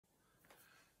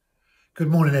Good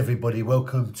morning, everybody.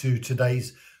 Welcome to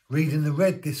today's Reading the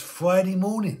Red this Friday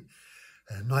morning.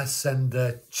 Nice and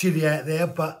chilly out there,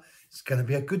 but it's going to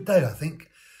be a good day, I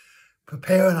think,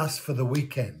 preparing us for the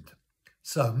weekend.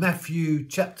 So Matthew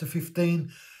chapter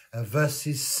 15,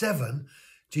 verses 7,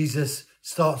 Jesus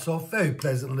starts off very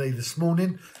pleasantly this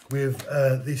morning with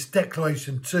this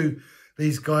declaration to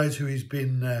these guys who he's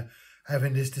been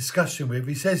having this discussion with.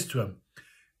 He says to them,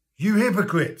 "You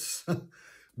hypocrites,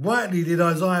 rightly did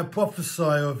Isaiah prophesy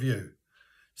of you."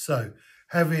 So,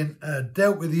 having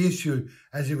dealt with the issue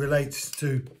as it relates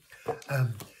to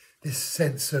this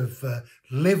sense of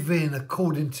living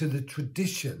according to the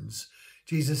traditions,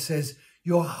 Jesus says,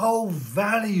 your whole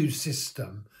value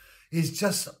system is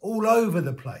just all over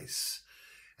the place.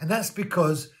 And that's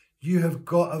because you have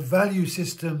got a value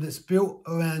system that's built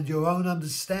around your own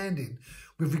understanding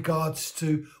with regards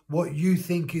to what you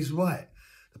think is right.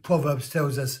 The Proverbs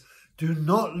tells us, do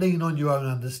not lean on your own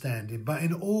understanding, but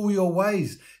in all your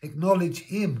ways acknowledge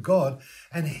him, God,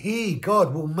 and he,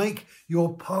 God, will make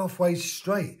your pathways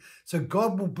straight. So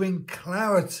God will bring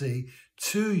clarity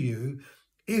to you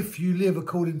if you live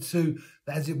according to,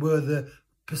 as it were, the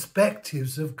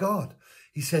perspectives of God.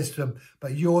 He says to them,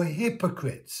 but you're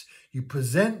hypocrites. You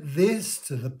present this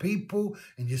to the people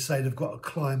and you say they've got to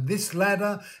climb this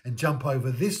ladder and jump over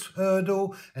this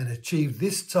hurdle and achieve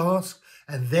this task,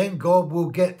 and then God will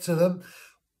get to them.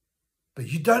 But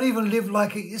you don't even live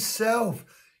like it yourself.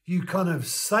 You kind of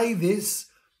say this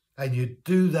and you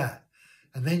do that.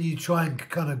 And then you try and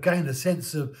kind of gain a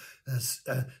sense of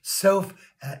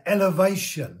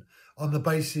self-elevation on the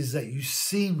basis that you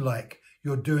seem like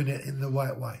you're doing it in the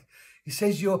right way. He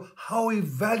says your whole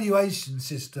evaluation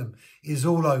system is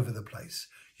all over the place.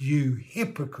 You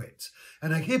hypocrites.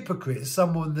 And a hypocrite is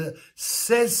someone that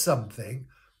says something,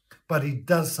 but he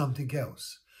does something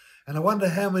else. And I wonder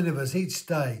how many of us each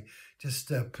day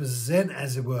just present,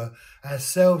 as it were,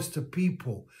 ourselves to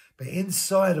people. But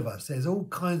inside of us, there's all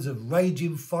kinds of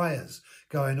raging fires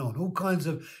going on, all kinds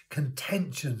of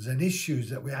contentions and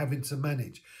issues that we're having to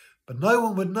manage. But no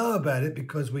one would know about it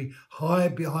because we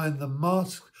hide behind the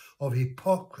mask of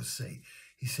hypocrisy.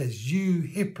 He says, you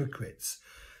hypocrites.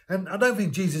 And I don't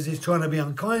think Jesus is trying to be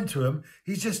unkind to them.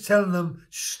 He's just telling them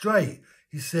straight.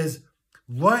 He says,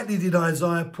 rightly did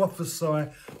Isaiah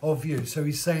prophesy of you. So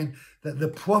he's saying that the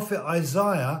prophet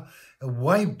Isaiah,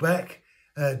 way back,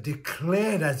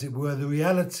 declared, as it were, the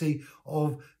reality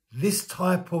of this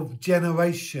type of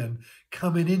generation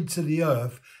coming into the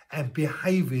earth and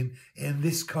behaving in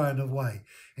this kind of way.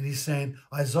 And he's saying,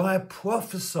 Isaiah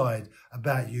prophesied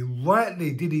about you.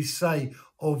 Rightly did he say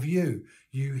of you,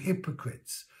 you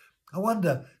hypocrites. I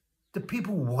wonder, do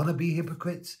people want to be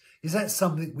hypocrites? Is that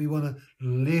something we want to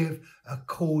live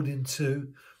according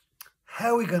to?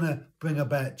 How are we going to bring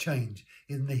about change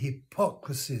in the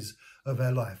hypocrisies of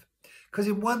our life? Because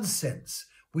in one sense,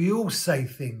 we all say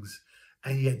things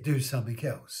and yet do something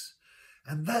else.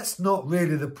 And that's not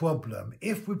really the problem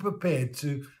if we're prepared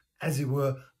to, as it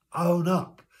were, own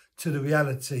up to the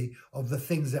reality of the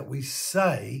things that we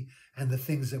say and the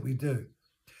things that we do.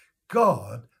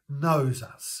 God knows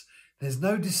us. There's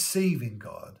no deceiving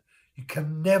God. You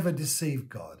can never deceive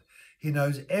God. He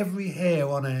knows every hair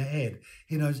on our head.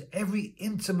 He knows every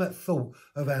intimate thought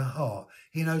of our heart.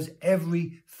 He knows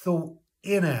every thought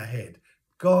in our head.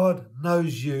 God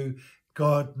knows you.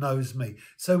 God knows me.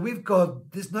 So with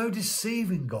God, there's no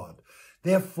deceiving God.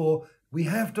 Therefore, we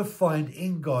have to find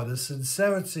in God a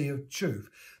sincerity of truth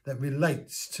that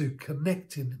relates to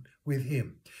connecting with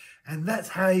him. And that's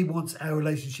how he wants our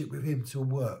relationship with him to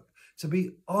work, to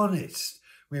be honest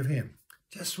with him.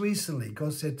 Just recently,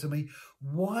 God said to me,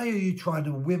 why are you trying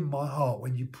to win my heart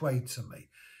when you pray to me?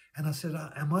 And I said,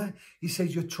 am I? He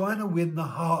said, you're trying to win the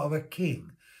heart of a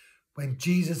king when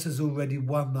Jesus has already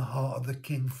won the heart of the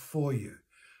king for you.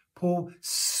 Paul,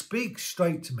 speak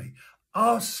straight to me.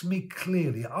 Ask me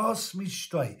clearly. Ask me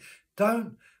straight.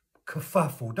 Don't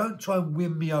kerfuffle. Don't try and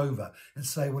win me over and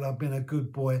say, well, I've been a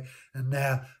good boy and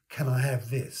now can I have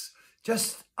this?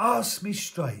 Just ask me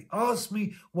straight. Ask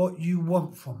me what you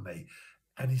want from me.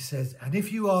 And he says, and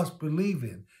if you ask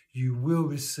believing, you will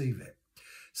receive it.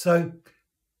 So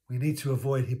we need to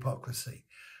avoid hypocrisy.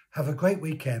 Have a great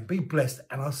weekend. Be blessed.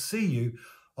 And I'll see you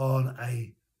on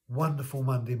a wonderful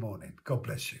Monday morning. God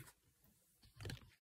bless you.